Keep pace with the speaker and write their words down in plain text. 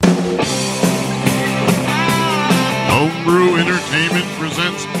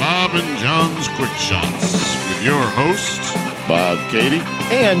hosts, Bob Katie,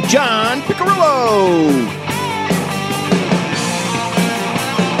 and John Piccirillo.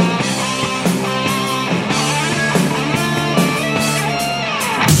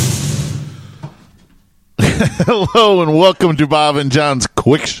 Hello and welcome to Bob and John's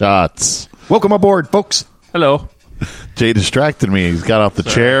Quick Shots. Welcome aboard, folks. Hello. Jay distracted me. He's got off the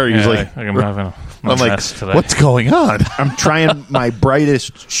chair. He's like, I'm having I'm like, today. what's going on? I'm trying my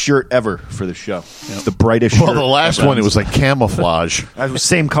brightest shirt ever for the show. It's the brightest shirt. Well, the last ever. one, it was like camouflage. I was the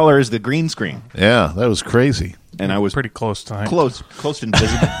same color as the green screen. Yeah, that was crazy. And I was pretty close to close to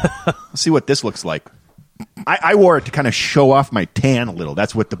invisible. Let's see what this looks like. I wore it to kind of show off my tan a little.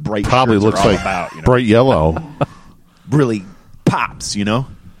 That's what the bright Probably shirts looks are all like about. You know? bright yellow. Really pops, you know?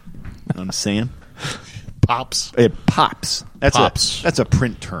 What I'm saying? Pops. It pops. Pops. That's a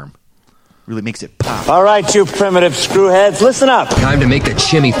print term. Really makes it pop. All right, you primitive screwheads, listen up. Time to make the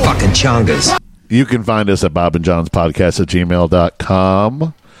chimmy fucking chongas. You can find us at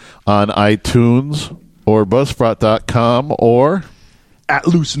bobandjohnspodcast@gmail.com, on iTunes or buzzsprout.com or At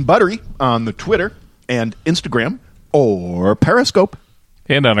Loose and Buttery on the Twitter and Instagram or Periscope.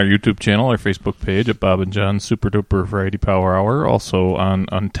 And on our YouTube channel, our Facebook page at Bob and John's Super Duper Variety Power Hour. Also on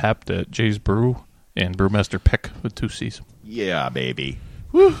Untapped at Jay's Brew and Brewmaster Pick with 2 C's. Yeah, baby.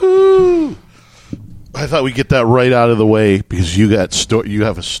 woohoo! I thought we'd get that right out of the way because you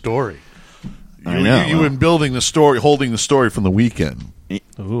have a story. I know. You've been building the story, holding the story from the weekend.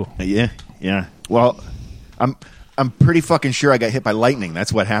 Ooh. Yeah. Well, I'm pretty fucking sure I got hit by lightning.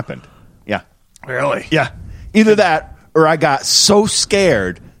 That's what happened. Yeah. Really? Yeah. Either that or I got so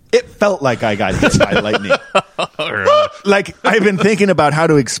scared it felt like I got hit by lightning. Like, I've been thinking about how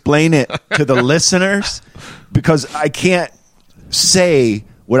to explain it to the listeners because I can't say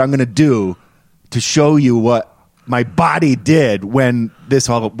what I'm going to do to show you what my body did when this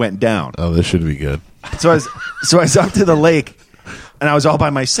all went down. Oh, this should be good. So I was up to the lake, and I was all by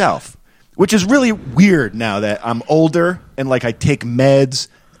myself, which is really weird now that I'm older and like I take meds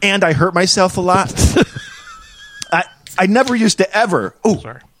and I hurt myself a lot. I never used to ever. Oh,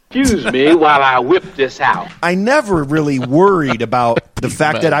 Sorry. Excuse me while I whip this out. I never really worried about the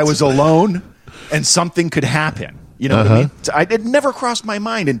fact that I was alone and something could happen. You know what I mean? So it never crossed my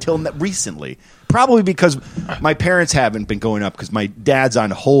mind until recently. Probably because my parents haven't been going up because my dad's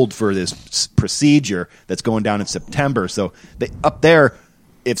on hold for this procedure that's going down in September. So up there,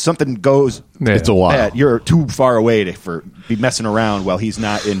 if something goes It's a while. bad, you're too far away to be messing around while he's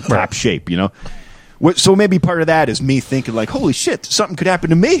not in top shape, you know? So maybe part of that is me thinking like, holy shit, something could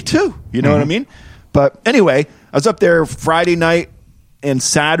happen to me too. You know what I mean? But anyway, I was up there Friday night and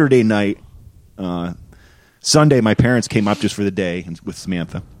Saturday night. Sunday, my parents came up just for the day with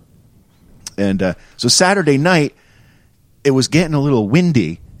Samantha. And so Saturday night, it was getting a little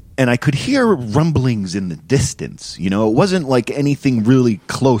windy, and I could hear rumblings in the distance. You know, it wasn't like anything really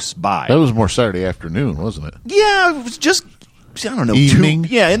close by. That was more Saturday afternoon, wasn't it? Yeah, it was just, I don't know. Evening?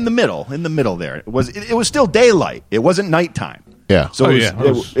 In the middle there. It was still daylight. It wasn't nighttime. Yeah. So It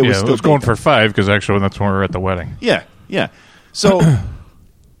was still going daytime. for 5 because actually that's when we were at the wedding. Yeah. So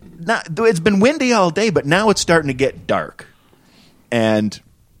it's been windy all day, but now it's starting to get dark. And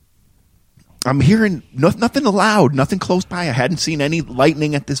I'm hearing nothing loud, nothing close by. I hadn't seen any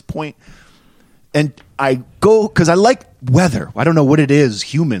lightning at this point. And I go, because I like weather. I don't know what it is,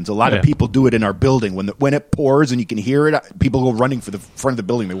 humans. A lot of people do it in our building. When it pours and you can hear it, people go running for the front of the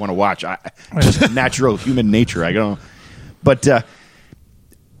building. They want to watch. Just natural human nature. I don't know. But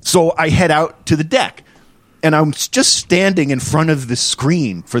so I head out to the deck. And I'm just standing in front of the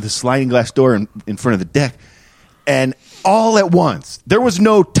screen for the sliding glass door in front of the deck. And all at once, there was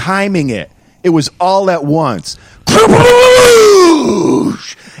no timing it. It was all at once.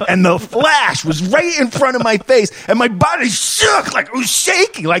 And the flash was right in front of my face. And my body shook like it was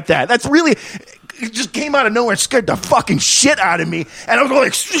shaking like that. That's really... It just came out of nowhere and scared the fucking shit out of me. And I was going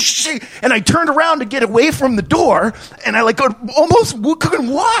like, shit. And I turned around to get away from the door. And I almost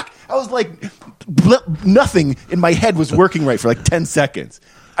couldn't walk. I was like, nothing in my head was working right for like 10 seconds.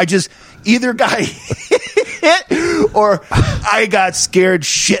 I just either got hit or I got scared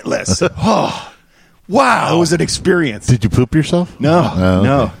shitless. Oh, wow. It was an experience. Did you poop yourself? No, Oh,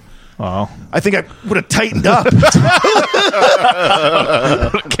 no. okay. Wow. I think I would have tightened up.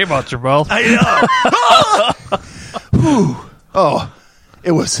 Came out your mouth. I know. Oh, it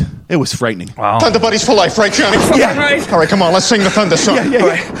was frightening. Wow. Thunder Buddies for life, right, Johnny? Yeah. All right, come on, let's sing the thunder song.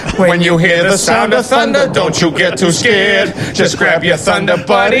 Yeah. When you hear the sound of thunder, don't you get too scared. Just grab your thunder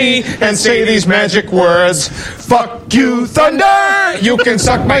buddy and say these magic words. Fuck you, thunder! You can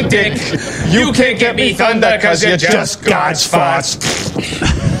suck my dick. You can't get me thunder, cause you're just God's farts.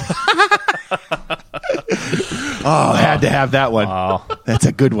 Oh, I had to have that one. Wow. That's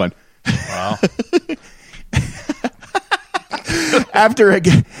a good one. Wow. After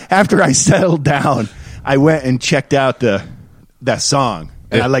I settled down, I went and checked out that song.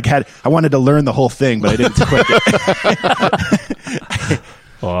 And I wanted to learn the whole thing, but I didn't click it.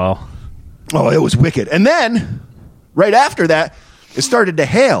 Wow. Oh, it was wicked. And then, right after that, it started to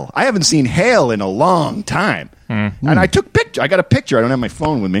hail. I haven't seen hail in a long time. And I took picture. I got a picture. I don't have my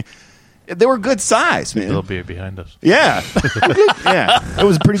phone with me. They were good size, man. They'll be behind us. Yeah. Yeah. It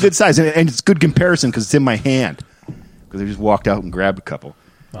was a pretty good size. And it's good comparison because it's in my hand. Because I just walked out and grabbed a couple.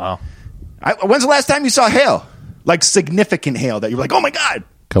 Wow. When's the last time you saw hail? Like significant hail that you're like, oh my God.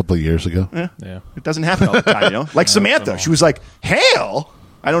 A couple of years ago. Yeah. It doesn't happen all the time, you know? Like Samantha. She was like, hail?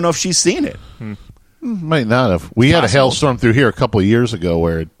 I don't know if she's seen it. Might not have. We had a hailstorm through here a couple of years ago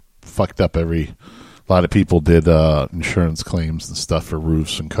where it fucked up a lot of people did insurance claims and stuff for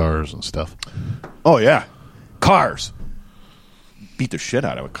roofs and cars and stuff. Oh, yeah. Cars. Beat the shit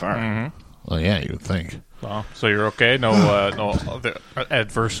out of a car. Well, yeah, you would think. Wow. So you're okay? No other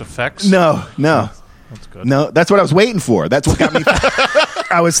adverse effects? No. That's good. No, that's what I was waiting for. That's what got me.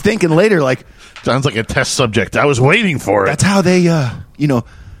 I was thinking later, like, Sounds like a test subject. I was waiting for it. that's how they,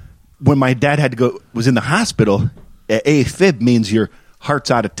 when my dad was in the hospital, AFib means your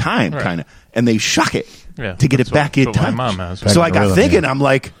heart's out of time, Right. kind of, and they shock it Yeah, to get it that's back what- in that's what time. my mom has. So Back I in got rhythm, thinking, yeah. I'm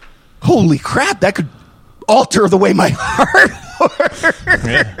like, holy crap, that could alter the way my heart works.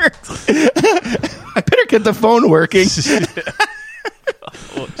 Yeah. I better get the phone working.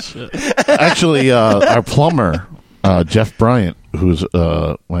 Oh, shit. Actually, our plumber, Jeff Bryant, who's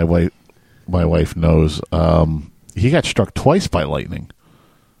my wife knows, he got struck twice by lightning.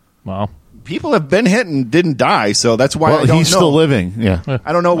 Wow. People have been hit and didn't die, so that's why I Well, don't he's know. still living. Yeah.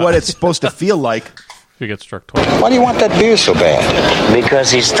 I don't know what it's supposed to feel like. If you get struck twice. Why do you want that beer so bad? Because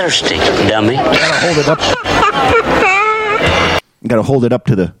he's thirsty, dummy. Gotta hold it up. Gotta hold it up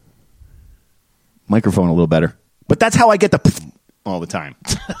to the microphone a little better. But that's how I get the all the time.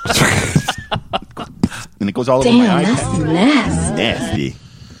 And it goes all over my iPad. Nasty.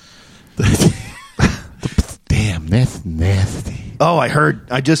 Damn, that's nasty. Oh,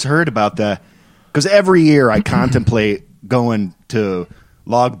 I just heard about that. Because every year I contemplate going to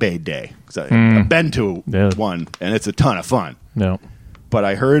Log Bay Day. 'Cause I've been to one, and it's a ton of fun. No. But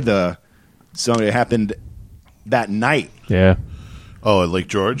I heard something happened that night. Yeah. Oh, at Lake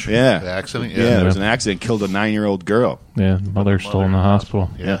George? Yeah. The accident? Yeah, there was an accident, killed a 9-year-old girl. Yeah. Mother's still in the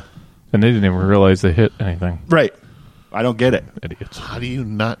hospital. Yeah. And they didn't even realize they hit anything. Right. I don't get it. Idiots. How do you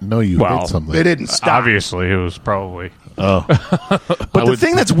not know you Well, hit something? They didn't stop. Obviously, it was probably. Oh. But the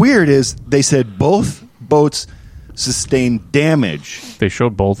thing that's weird is they said both boats sustained damage. They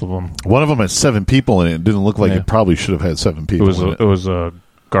showed both of them. One of them had 7 people in it. It didn't look like Yeah. it probably should have had 7 It people was in a, it. it was a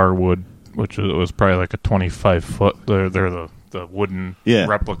Garwood, which was probably like a 25-foot. They're the wooden Yeah.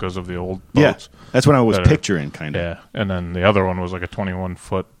 replicas of the old Yeah, boats. that's what I was that are- picturing, kind of. Yeah, and then the other one was like a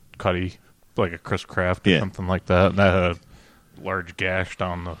 21-foot cutty, like a Chris Craft or Yeah. something like that. And that had a large gash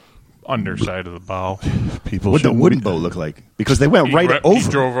down the underside of the bow. People What the should- wooden boat look like? Because they went right He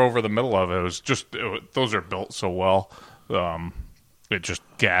over. drove over the middle of it. It was just those are built so well. It just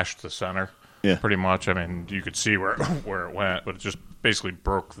gashed the center. Yeah. Pretty much. I mean, you could see where it went, but it just basically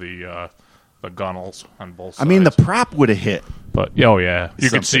broke the gunnels on both sides. I mean, the prop would have hit. But oh yeah, you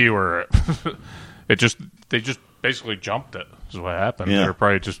Something. could see where they just basically jumped it. Is what happened. Yeah. They were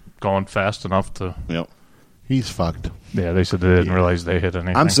probably just going fast enough to. Yep. He's fucked. Yeah, they said they didn't realize they hit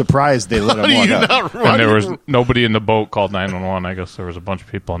anything. I'm surprised they let him walk out. And there was nobody in the boat called 911. I guess there was a bunch of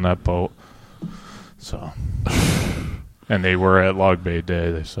people on that boat. So, and they were at Log Bay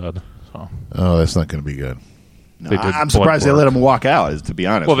Day. They said so. Oh, that's not going to be good. They did I'm blood surprised they work. let him walk out, to be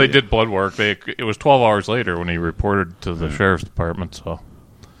honest. Well, they with you. did blood work. It was 12 hours later when he reported to the sheriff's department. So,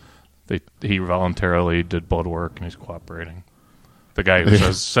 he voluntarily did blood work and he's cooperating. The guy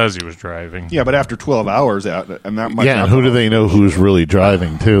who says he was driving. Yeah, but after 12 hours out, and that much. Yeah, and who do they know who's really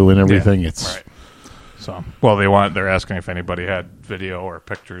driving, too, and everything? Yeah, It's right. So, they're asking if anybody had video or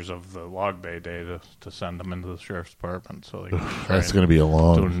pictures of the Log Bay Day to send them into the sheriff's department. So they can try that's and going to be a do an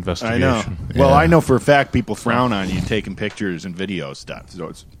long... I investigation. know. Yeah. Well, I know for a fact people frown on you taking pictures and video stuff. So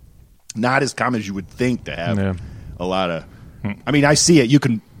it's not as common as you would think to have Yeah. a lot of. I mean, I see it. You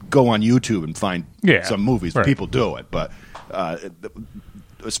can go on YouTube and find Yeah, some movies. right. People do it, but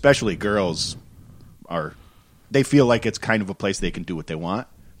especially girls they feel like it's kind of a place they can do what they want.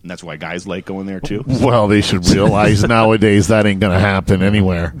 And that's why guys like going there, too. Well, they should realize nowadays that ain't going to happen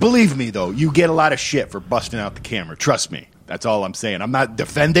anywhere. Believe me, though, you get a lot of shit for busting out the camera. Trust me. That's all I'm saying. I'm not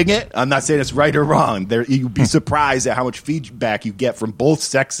defending it. I'm not saying it's right or wrong. You'd be surprised at how much feedback you get from both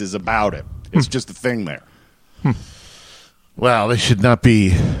sexes about it. It's just a thing there. Well, they should not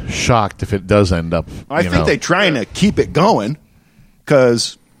be shocked if it does end up. I think they're trying to keep it going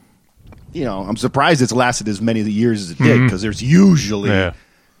because, I'm surprised it's lasted as many years as it did because there's usually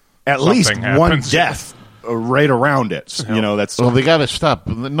at least Something one happens. death right around it. That's Well, they got to stop.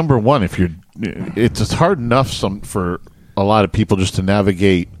 Number one, it's hard enough for a lot of people just to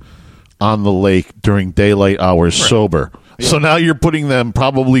navigate on the lake during daylight hours sober. Yeah. So now you're putting them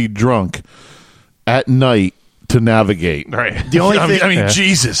probably drunk at night to navigate. Right. the only thing.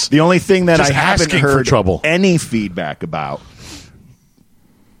 Jesus. The only thing that Just I haven't asking for heard trouble. any feedback about,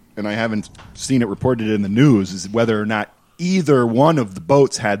 and I haven't seen it reported in the news, is whether or not either one of the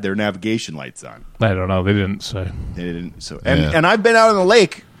boats had their navigation lights on. I don't know. They didn't say. They didn't. And I've been out on the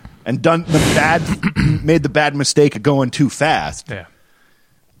lake and made the bad mistake of going too fast. Yeah.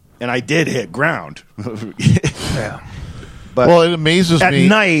 And I did hit ground. Yeah. But Well, it amazes at me.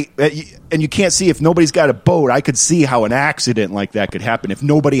 night, and you can't see if nobody's got a boat. I could see how an accident like that could happen if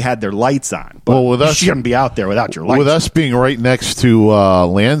nobody had their lights on. But Well, with you us- shouldn't be out there without your lights. With us being right next to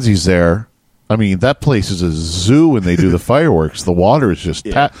Lanzie's there, I mean, that place is a zoo when they do the fireworks. The water is just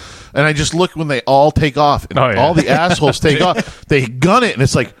and I just look when they all take off, and all the assholes take off. They gun it, and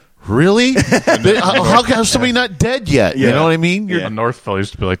it's like, really? How can somebody not dead yet? You know what I mean? Yeah. Northville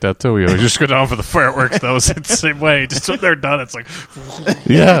used to be like that too. We always just go down for the fireworks. That was the same way. Just when they're done, it's like,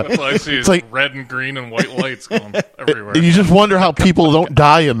 Yeah. all I see is It's like- red and green and white lights going everywhere. And you just wonder how people don't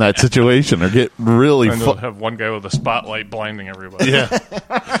die in that situation or get really. And they'll have one guy with a spotlight blinding everybody. Yeah.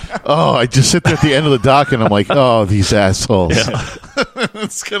 Oh, I just sit there at the end of the dock and I'm like, oh, these assholes.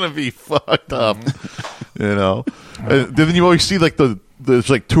 It's gonna be fucked up, Then you always see like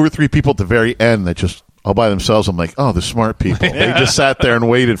there's like 2 or 3 people at the very end that just all by themselves. I'm like, oh, the smart people. They just sat there and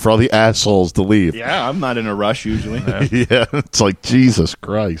waited for all the assholes to leave. Yeah, I'm not in a rush usually. Yeah, it's like Jesus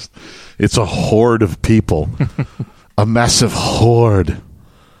Christ. It's a horde of people, a massive horde.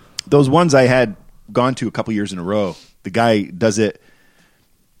 Those ones I had gone to a couple years in a row, the guy does it.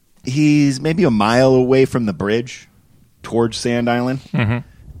 He's maybe a mile away from the bridge towards Sand Island.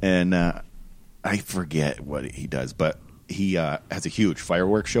 And I forget what he does, but he has a huge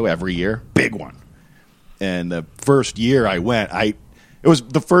fireworks show every year, big one. And the first year I went, it was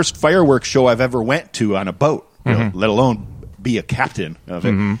the first fireworks show I've ever went to on a boat, let alone be a captain of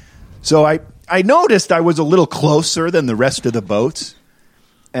it. So I noticed I was a little closer than the rest of the boats.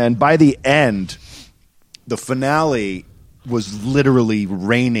 And by the end, the finale was literally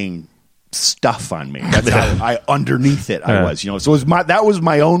raining stuff on me. That's how underneath it I was. So that was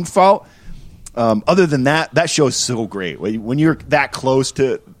my own fault. Other than that show's so great. When you're that close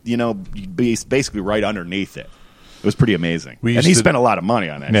to, you'd be basically right underneath it. It was pretty amazing. And he spent a lot of money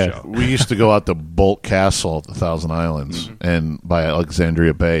on that show. We used to go out to Bolt Castle at the Thousand Islands and by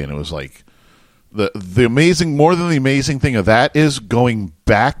Alexandria Bay, and it was like the amazing, more than the amazing thing of that is going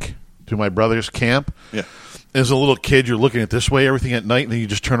back to my brother's camp. Yeah. As a little kid, you're looking at this way, everything at night, and then you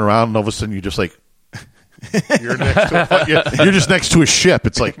just turn around, and all of a sudden you're just like, you're just next to a ship.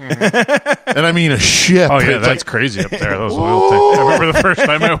 It's like, and I mean a ship. Oh yeah, it's that's crazy up there. That was wild thing. I remember the first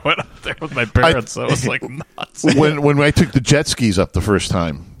time I went up there with my parents. That was like nuts. When I took the jet skis up the first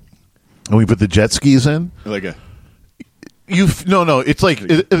time, and we put the jet skis in, Like a it's like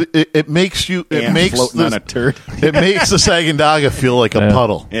it makes you ant makes floating on a turd. it makes the Sagandaga feel like a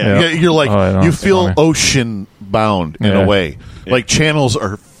puddle. Yeah. You're like you feel funny. ocean bound in a way. Like channels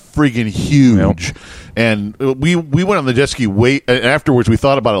are friggin' huge. And we went on the jet ski and afterwards we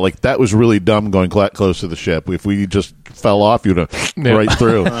thought about it like that was really dumb going close to the ship. If we just fell off, you'd have right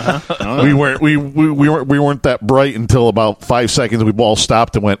through. We weren't that bright until about 5 seconds. We all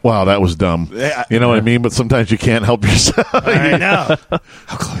stopped and went, "Wow, that was dumb." You know what I mean? But sometimes you can't help yourself. I know.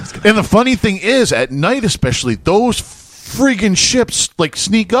 And the funny thing is, at night especially, those friggin' ships like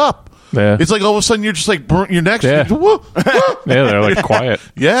sneak up. Yeah. It's like all of a sudden you're just like you're next. Yeah. Whoa. Yeah, they're like quiet.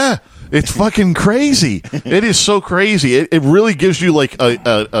 Yeah, it's fucking crazy. It is so crazy. It really gives you like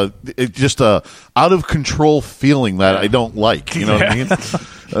just a out of control feeling that I don't like. You know what I mean?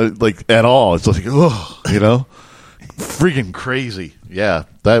 Like at all. It's like freaking crazy. Yeah,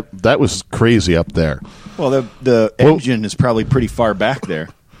 that was crazy up there. Well, the engine is probably pretty far back there.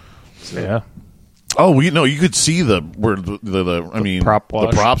 Yeah. Oh, you could see the prop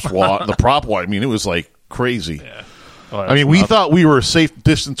wash. the prop wash. I mean, it was like crazy. Yeah. I mean, we thought we were a safe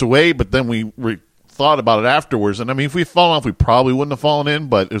distance away, but then we thought about it afterwards. And I mean, if we had fallen off, we probably wouldn't have fallen in.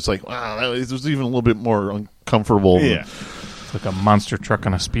 But it was like, wow, it was even a little bit more uncomfortable. Yeah. It's like a monster truck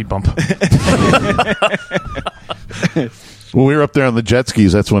on a speed bump. When we were up there on the jet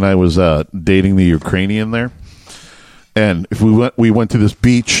skis, that's when I was dating the Ukrainian there. And if we went to this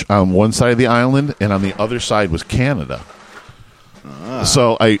beach on one side of the island, and on the other side was Canada.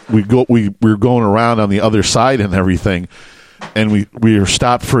 So we were going around on the other side and everything, and we were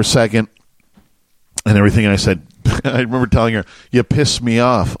stopped for a second and everything. And I said, I remember telling her, "You pissed me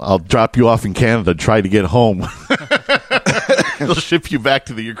off. I'll drop you off in Canada. Try to get home. They'll ship you back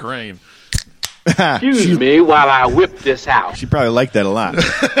to the Ukraine." Excuse me while I whip this out. She probably liked that a lot.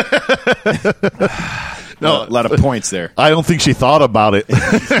 No, a lot of points there. I don't think she thought about it.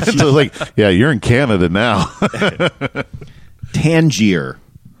 So like, yeah, you're in Canada now. Tangier.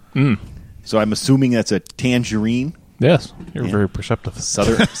 So I'm assuming that's a tangerine. Yes, you're very perceptive.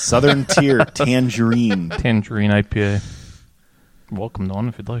 Southern Tier Tangerine. Tangerine IPA. Welcome to one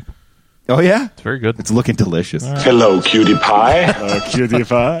if you'd like. Oh yeah, It's very good. it's looking delicious. Hello, cutie pie. Cutie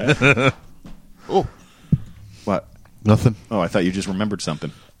pie. Oh, What? nothing. Oh, I thought you just remembered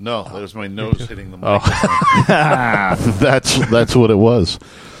something. No, that was my nose hitting the microphone. That's what it was.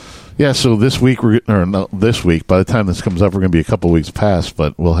 Yeah, so this week by the time this comes up, we're going to be a couple weeks past,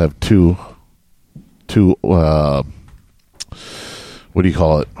 but we'll have two. What do you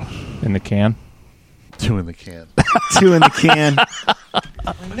call it? In the can. 2 in the can. 2 in the can. I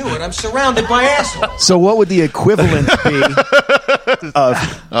knew it. I'm surrounded by assholes. So what would the equivalent be of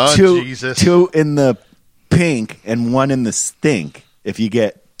Jesus. 2 in the pink and 1 in the stink if you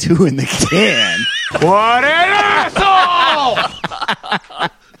get 2 in the can? What an asshole!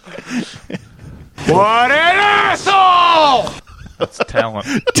 What an asshole! That's talent.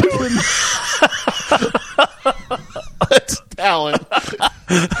 That's talent.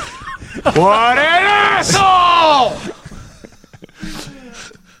 What an asshole!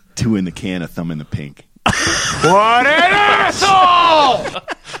 2 in the can, a thumb in the pink. What an asshole!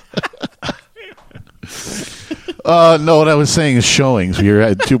 No, what I was saying is showings. We'll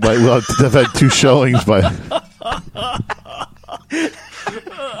have had 2 showings by.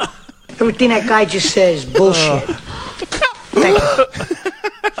 Everything that guy just says is bullshit. Thank you.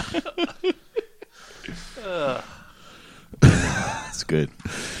 That's good.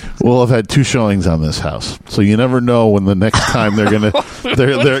 We'll have had 2 showings on this house, so you never know when the next time they're gonna.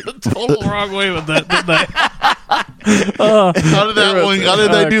 They're Total wrong way with that, didn't I? how did that one? How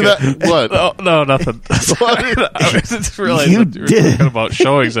did they do that? What? No, nothing. I just realized You that you were did. talking about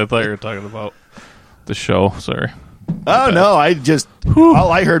showings. I thought you were talking about the show. Sorry. Oh, no,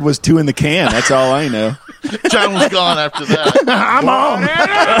 all I heard was 2 in the can. That's all I know. John was gone after that. I'm home.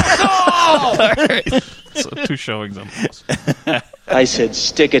 All right. So 2 showings on the house. I said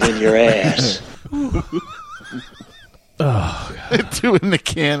stick it in your ass. 2 in the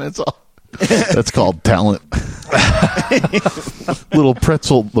can. That's all. That's called talent. Little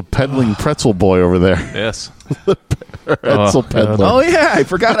pretzel, the peddling pretzel boy over there. Yes. Pretzel peddler. Oh, yeah, I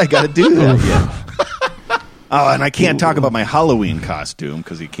forgot I got to do that. Oh, and I can't talk about my Halloween costume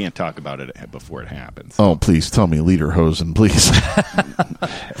because you can't talk about it before it happens. Oh, please tell me, Lederhosen, please.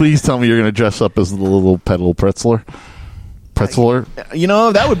 Please tell me you're going to dress up as the little pedal pretzeler. Pretzeler? You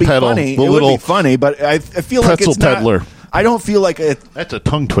know, that would be Pedal, funny. the It would little be funny, but I feel like pretzel it's not. peddler. I don't feel like it. That's a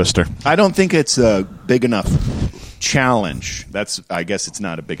tongue twister. I don't think it's a big enough challenge. I guess it's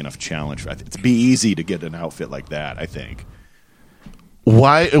not a big enough challenge. It'd be easy to get an outfit like that, I think.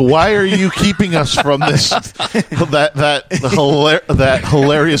 Why are you keeping us from this that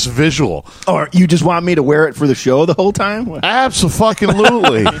hilarious visual? Or you just want me to wear it for the show the whole time?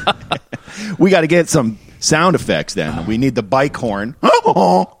 Absolutely. We got to get some sound effects then. We need the bike horn.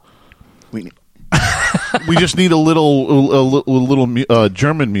 We just need a little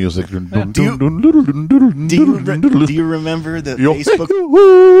German music. Do you remember the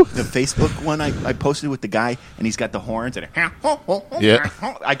Facebook one I posted with the guy and he's got the horns and Yeah.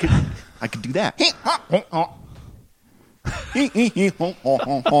 I could do that.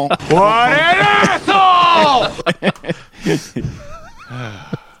 What an asshole!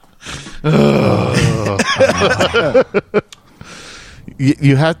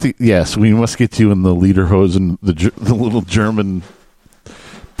 You have to. Yes, we must get you in the Lederhosen, the little German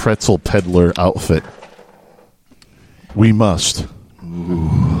pretzel peddler outfit. We must.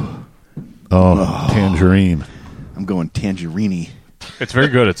 Ooh. Oh, tangerine. I'm going tangerine. It's very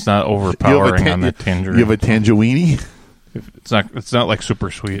good. It's not overpowering on that tangerine. You have a tangerine? It's not like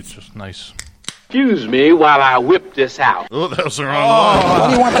super sweet. It's just nice. Excuse me while I whip this out. Oh, that was the wrong one. Why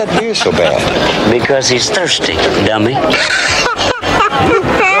do you want that beer so bad? Because he's thirsty, dummy.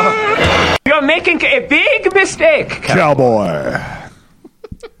 You're making a big mistake, Cowboy.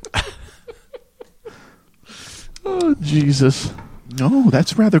 Oh, Jesus. No,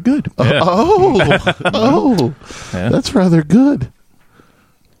 that's rather good. Yeah. Yeah. That's rather good.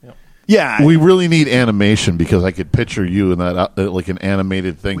 Yeah. We really need animation because I could picture you in that like an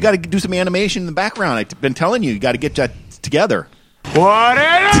animated thing. We got to do some animation in the background. I've been telling you got to get that together. What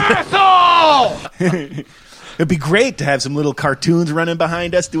an asshole! It'd be great to have some little cartoons running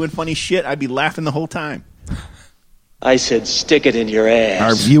behind us doing funny shit. I'd be laughing the whole time. I said stick it in your ass.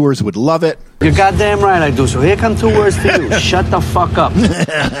 Our viewers would love it. You're goddamn right I do. So here come 2 words for you. Shut the fuck up.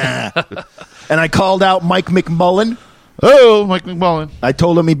 And I called out Mike McMullen. Oh, Mike McMullen. I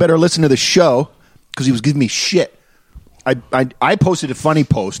told him he better listen to the show because he was giving me shit. I posted a funny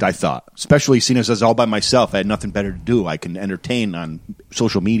post, I thought, especially seeing as I was all by myself. I had nothing better to do. I can entertain on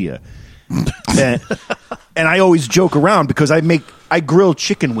social media. And I always joke around because I grill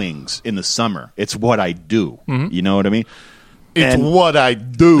chicken wings in the summer. It's what I do. Mm-hmm. You know what I mean? It's what I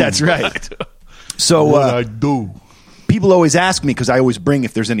do. That's right. So what I do. People always ask me because I always bring,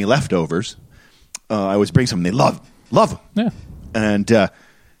 if there's any leftovers, I always bring some. They love them. Yeah. And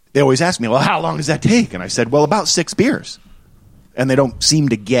they always ask me, well, how long does that take? And I said, well, about 6 beers. And they don't seem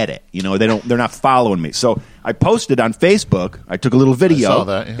to get it. You know, they're not following me. So I posted on Facebook. I took a little video. I saw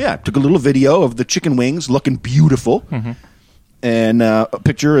that, yeah. I took a little video of the chicken wings looking beautiful. Mm-hmm. And a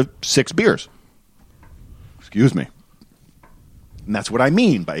picture of 6 beers. Excuse me. And that's what I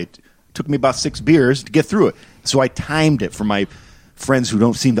mean by it took me about 6 beers to get through it. So I timed it for my friends who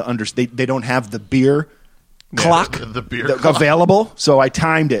don't seem to understand. They don't have the beer clock, the beer clock available. So I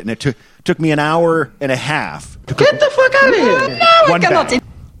timed it, and it took me an hour and a half to cook. Get the fuck out of here. One bag.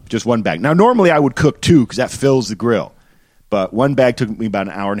 Just one bag. Now, normally I would cook 2 because that fills the grill. But one bag took me about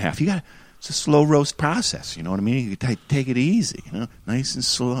an hour and a half. It's a slow roast process. You know what I mean? You take it easy. You know, nice and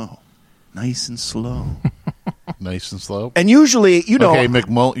slow. Nice and slow. Nice and slow. And usually, you know, okay,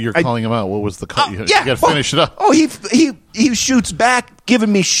 McMullen, you're calling him out. What was the cut? You got to finish it up. Oh, he shoots back,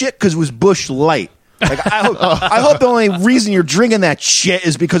 giving me shit because it was Busch Light. Like I hope the only reason you're drinking that shit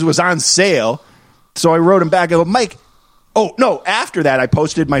is because it was on sale. So I wrote him back. I go, Mike. Oh no! After that, I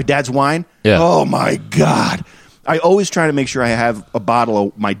posted my dad's wine. Yeah. Oh my God! I always try to make sure I have a bottle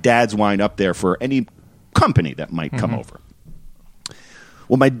of my dad's wine up there for any company that might come over.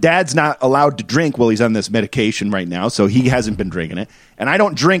 Well, my dad's not allowed to drink while he's on this medication right now, so he hasn't been drinking it. And I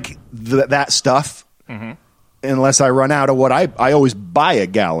don't drink that stuff unless I run out of what I always buy a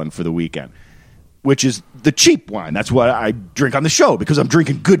gallon for the weekend, which is the cheap wine. That's what I drink on the show because I'm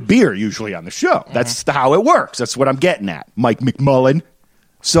drinking good beer usually on the show. That's how it works. That's what I'm getting at. Mike McMullen.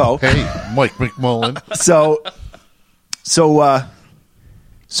 So hey, Mike McMullen.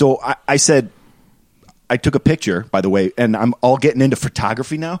 So I said, I took a picture, by the way, and I'm all getting into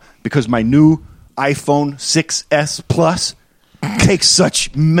photography now because my new iPhone 6S Plus takes such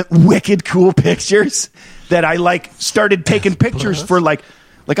wicked cool pictures that I started taking pictures for I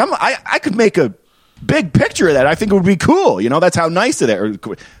could make a big picture of that. I think it would be cool. You know, that's how nice it is.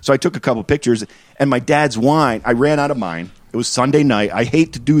 So I took a couple pictures, and my dad's wine, I ran out of mine. It was Sunday night. I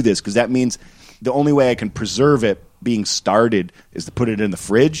hate to do this because that means the only way I can preserve it being started is to put it in the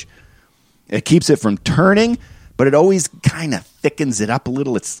fridge. It keeps it from turning, but it always kind of thickens it up a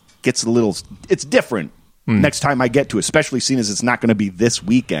little. It's different next time I get to it, especially seeing as it's not going to be this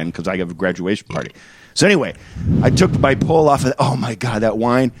weekend because I have a graduation party. So anyway, I took my pull off of oh my God, that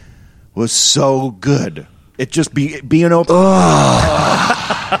wine was so good. It just being open.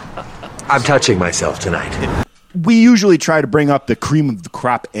 I'm touching myself tonight. We usually try to bring up the cream of the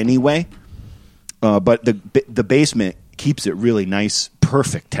crop anyway, but the basement keeps it really nice,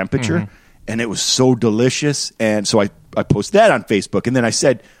 perfect temperature. And it was so delicious. And so I posted that on Facebook. And then I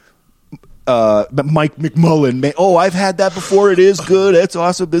said, Mike McMullen, I've had that before. It is good. It's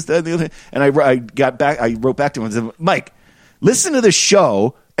awesome. This, that, and the other thing. And I wrote back to him and said, Mike, listen to the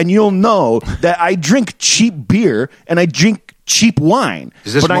show and you'll know that I drink cheap beer and I drink cheap wine.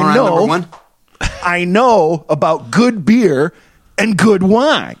 Is this moron number 1? I know about good beer and good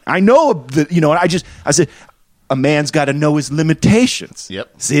wine. I know that, I said, a man's got to know his limitations.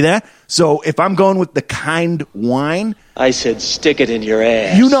 Yep. See that? So if I'm going with the kind wine, I said stick it in your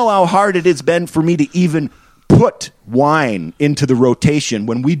ass. You know how hard it has been for me to even put wine into the rotation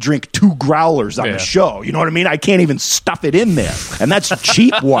when we drink 2 growlers on the show. You know what I mean? I can't even stuff it in there. And that's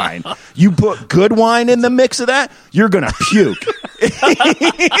cheap wine. You put good wine in the mix of that, you're going to puke.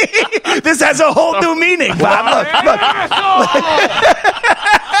 This has a whole new meaning, Bob. Look.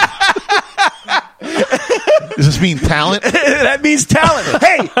 Does this mean talent? That means talent.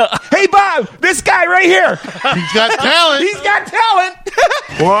 Hey, Bob, this guy right here. He's got talent. He's got talent.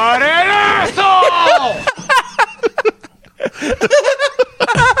 What an asshole!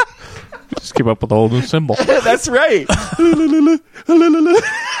 Just keep up with the whole new symbol. That's right. What an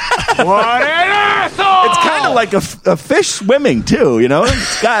asshole! It's kind of got like a fish swimming too. You know,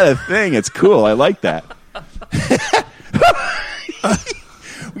 it's got a thing. It's cool. I like that.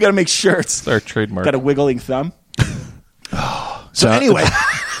 We got to make shirts. It's our trademark. Got a wiggling thumb. So anyway,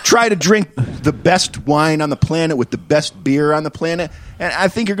 try to drink the best wine on the planet with the best beer on the planet, and I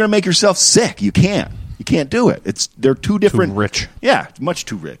think you're going to make yourself sick. You can't do it. They're two different. Too rich. Yeah, much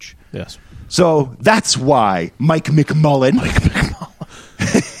too rich. Yes. So that's why Mike McMullen.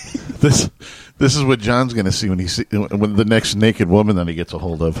 This is what John's going to see when when the next naked woman that he gets a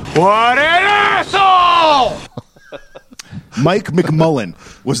hold of. What an asshole! Mike McMullen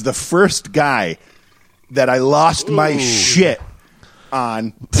was the first guy that I lost my shit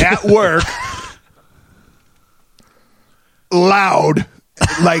on at work, loud,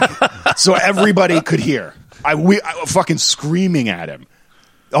 like so everybody could hear. I fucking screaming at him.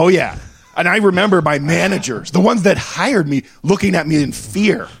 Oh yeah. And I remember my managers, the ones that hired me, looking at me in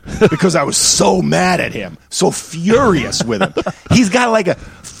fear because I was so mad at him, so furious with him. He's got like a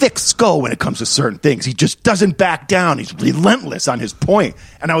thick skull when it comes to certain things. He just doesn't back down. He's relentless on his point.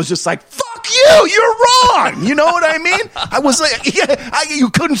 And I was just like, fuck you, you're wrong. You know what I mean? I was like, you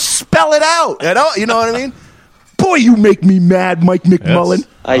couldn't spell it out at all. You know what I mean? Boy, you make me mad, Mike McMullen. Yes.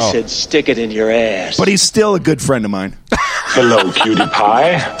 I said stick it in your ass. But he's still a good friend of mine. Hello, cutie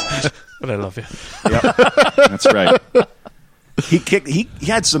pie. But I love you. Yep. That's right. He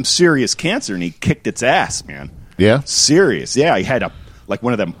had some serious cancer and he kicked its ass, man. Yeah? Serious. Yeah, he had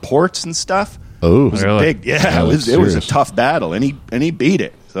one of them ports and stuff. Oh, it was big. Yeah, it was a tough battle and he beat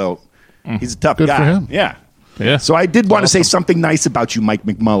it. So he's a tough Good guy. for him. Yeah. Yeah. So I did want to say something nice about you, Mike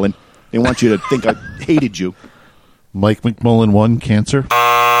McMullen. They want you to think I hated you. Mike McMullen won cancer.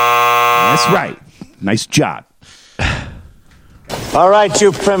 That's right. Nice job. All right,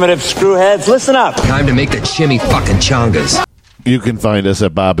 you primitive screwheads, listen up. Time to make the chimmy fucking chongas. You can find us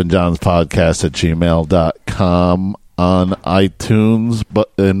at Bob and John's Podcast at gmail.com, on iTunes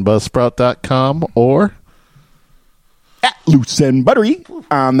and Buzzsprout.com, or at Loose and Buttery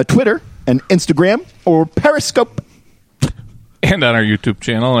on the Twitter and Instagram or Periscope. And on our YouTube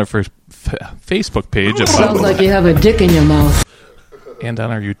channel, our first Facebook page. Sounds like you have a dick in your mouth. And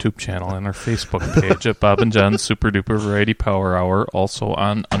on our YouTube channel and our Facebook page at Bob and John's Super Duper Variety Power Hour. Also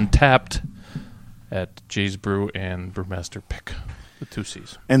on Untapped at Jay's Brew and Brewmaster Pick, the 2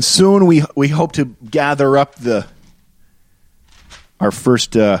 C's. And soon we hope to gather up our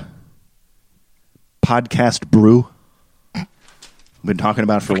first podcast brew. We've been talking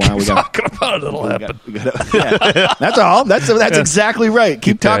about it for a while. Talking about it, it'll happen. Yeah. That's all. That's exactly right.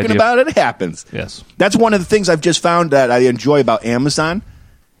 Keep talking about it. It happens. Yes. That's one of the things I've just found that I enjoy about Amazon.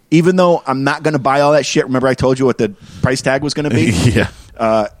 Even though I'm not going to buy all that shit. Remember I told you what the price tag was going to be?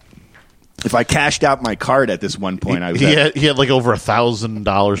 Yeah. If I cashed out my card at this one point, he had like over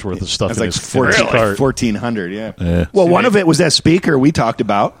 $1,000 worth of stuff in his cart. $1,400, yeah. Well, one of it was that speaker we talked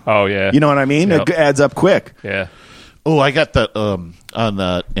about. Oh, yeah. You know what I mean? Yep. It adds up quick. Yeah. Oh, I got that on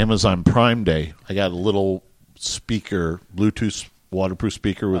Amazon Prime Day. I got a little speaker, Bluetooth waterproof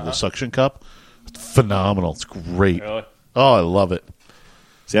speaker with a suction cup. It's phenomenal. It's great. Really? Oh, I love it.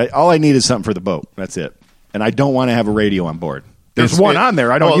 See, all I need is something for the boat. That's it. And I don't want to have a radio on board. There's one on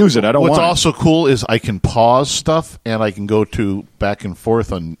there. I don't use it. I don't want it. What's also cool is I can pause stuff and I can go to back and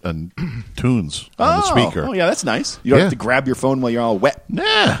forth on tunes on the speaker. Oh, yeah, that's nice. You don't have to grab your phone while you're all wet.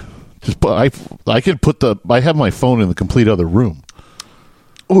 Nah. I can I have my phone in the complete other room.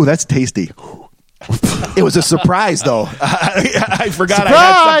 Oh, that's tasty. It was a surprise, though. I forgot I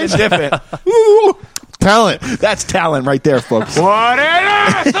had something different. Ooh. Talent. That's talent right there, folks. What an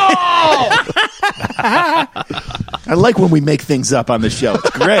asshole! I like when we make things up on the show. It's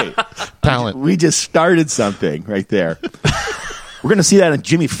great. Talent. We just started something right there. We're going to see that on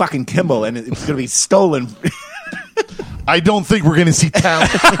Jimmy fucking Kimmel, and it's going to be stolen. I don't think we're going to see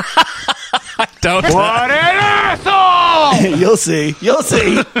talent. Don't. What an asshole! You'll see. You'll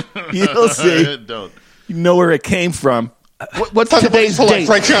see. You'll see. Don't. You know where it came from. What's today's date?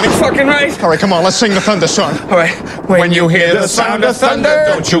 Right, Johnny? Fucking right. All right, come on, let's sing the thunder song. All right. When you hear the sound of thunder,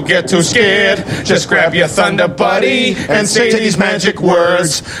 don't you get too scared. Just grab your thunder buddy and say these magic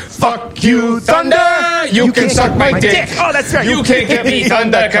words. Fuck you, thunder. You can suck my dick. Oh, that's right. You can't get me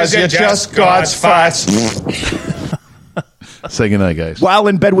thunder because you're just God's farts. Say goodnight, guys. While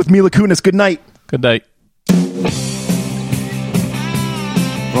in bed with Mila Kunis, good night. Good night.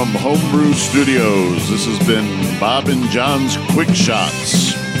 From Homebrew Studios, this has been Bob and John's Quick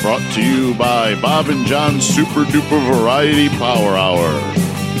Shots, brought to you by Bob and John's Super Duper Variety Power Hour.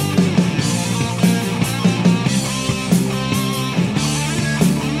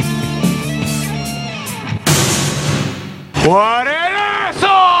 What an